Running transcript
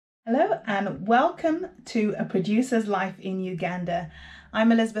Hello and welcome to A Producer's Life in Uganda.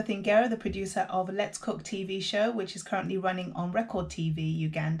 I'm Elizabeth Ingera, the producer of Let's Cook TV show, which is currently running on Record TV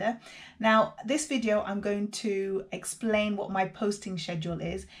Uganda. Now, this video, I'm going to explain what my posting schedule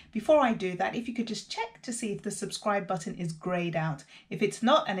is. Before I do that, if you could just check to see if the subscribe button is grayed out. If it's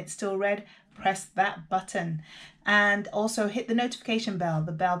not and it's still red, press that button. And also hit the notification bell,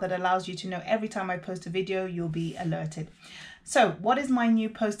 the bell that allows you to know every time I post a video, you'll be alerted. So what is my new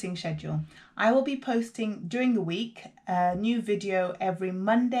posting schedule? I will be posting during the week a new video every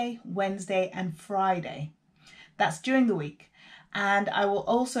Monday, Wednesday and Friday. That's during the week. And I will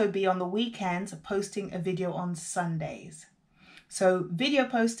also be on the weekends posting a video on Sundays. So video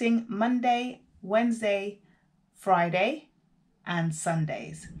posting Monday, Wednesday, Friday and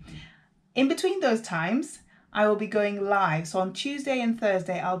Sundays. In between those times, I will be going live. So on Tuesday and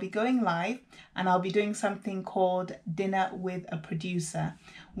Thursday, I'll be going live and I'll be doing something called Dinner with a Producer,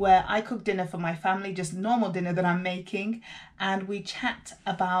 where I cook dinner for my family, just normal dinner that I'm making. And we chat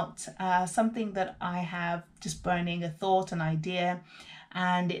about something that I have just burning, a thought, an idea.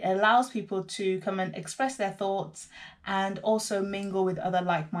 And it allows people to come and express their thoughts and also mingle with other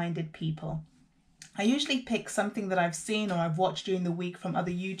like-minded people. I usually pick something that I've seen or I've watched during the week from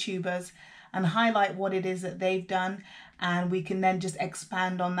other YouTubers and highlight what it is that they've done, and we can then just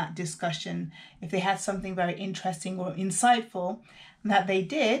expand on that discussion. If they had something very interesting or insightful that they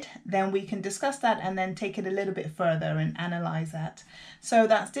did, then we can discuss that and then take it a little bit further and analyze that. So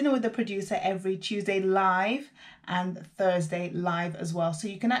that's Dinner with the Producer every Tuesday live and Thursday live as well. So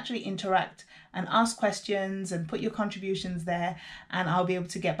you can actually interact and ask questions and put your contributions there, and I'll be able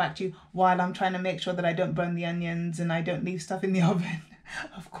to get back to you while I'm trying to make sure that I don't burn the onions and I don't leave stuff in the oven,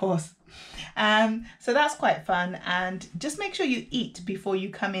 of course. So that's quite fun, and just make sure you eat before you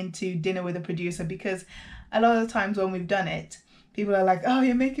come into Dinner with a Producer, because a lot of the times when we've done it, people are like, oh,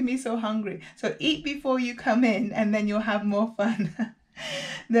 you're making me so hungry. So eat before you come in and then you'll have more fun.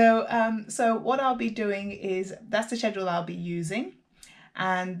 So what I'll be doing is, that's the schedule I'll be using.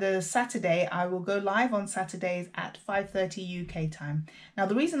 And the Saturday, I will go live on Saturdays at 5:30 UK time. Now,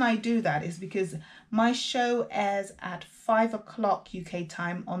 the reason I do that is because my show airs at 5 o'clock UK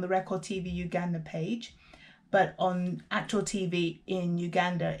time on the Record TV Uganda page, but on actual TV in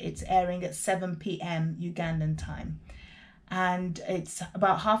Uganda, it's airing at 7 p.m. Ugandan time. And it's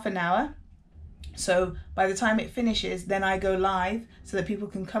about half an hour. So by the time it finishes, then I go live so that people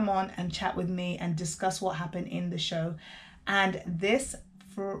can come on and chat with me and discuss what happened in the show. And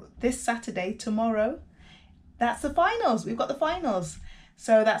for this Saturday, tomorrow, that's the finals. We've got the finals.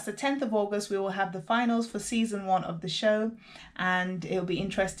 So that's the 10th of August. We will have the finals for season 1 of the show, and it'll be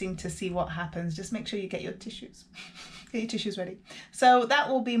interesting to see what happens. Just make sure you get your tissues. Get your tissues ready. So that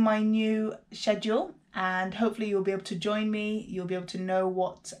will be my new schedule, and hopefully you'll be able to join me. You'll be able to know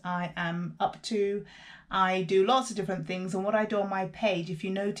what I am up to. I do lots of different things, and what I do on my page, if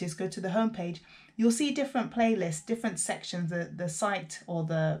you notice, go to the homepage, you'll see different playlists, different sections. The site or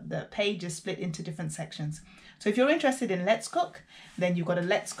the page is split into different sections. So if you're interested in Let's Cook, then you've got a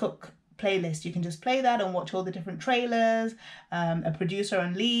Let's Cook playlist. You can just play that and watch all the different trailers, A Producer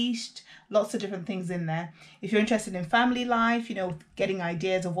Unleashed, lots of different things in there. If you're interested in family life, you know, getting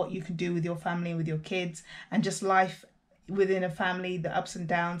ideas of what you can do with your family and with your kids, and just life within a family, the ups and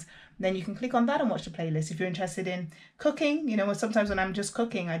downs, then you can click on that and watch the playlist. If you're interested in cooking, you know, sometimes when I'm just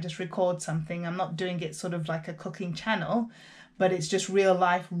cooking, I just record something. I'm not doing it sort of like a cooking channel, but it's just real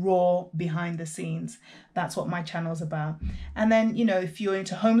life, raw, behind the scenes. That's what my channel's about. And then, you know, if you're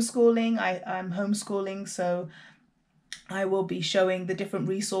into homeschooling, I'm homeschooling, so I will be showing the different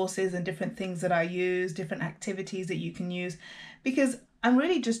resources and different things that I use, different activities that you can use, because I'm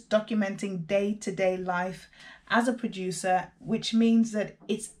really just documenting day-to-day life as a producer, which means that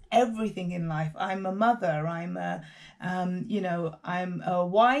it's everything in life. I'm a mother, I'm a, I'm a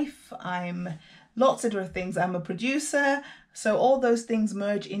wife, I'm lots of different things. I'm a producer. So all those things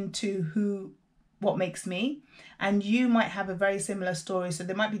merge into what makes me. And you might have a very similar story. So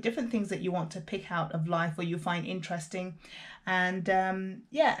there might be different things that you want to pick out of life or you find interesting. And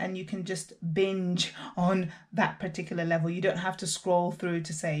and you can just binge on that particular level. You don't have to scroll through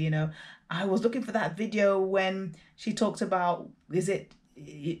to say, you know, I was looking for that video when she talked about, is it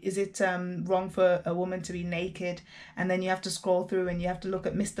wrong for a woman to be naked? And then you have to scroll through and you have to look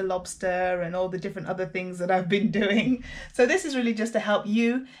at Mr. Lobster and all the different other things that I've been doing. So this is really just to help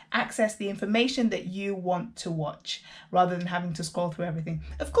you access the information that you want to watch rather than having to scroll through everything.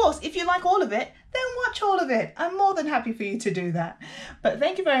 Of course, if you like all of it, then watch all of it. I'm more than happy for you to do that. But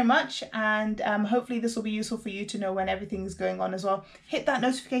thank you very much, and hopefully this will be useful for you to know when everything is going on as well. Hit that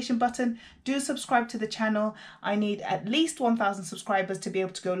notification button. Do subscribe to the channel. I need at least 1,000 subscribers to be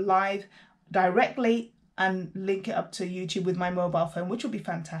able to go live directly and link it up to YouTube with my mobile phone, which will be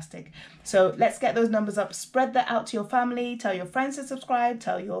fantastic. So let's get those numbers up. Spread that out to your family. Tell your friends to subscribe.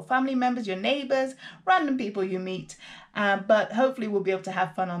 Tell your family members, your neighbors, random people you meet. But hopefully we'll be able to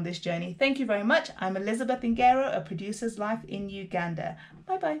have fun on this journey. Thank you very much. I'm Elizabeth Ngero, a producer's life in Uganda.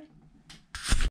 Bye-bye.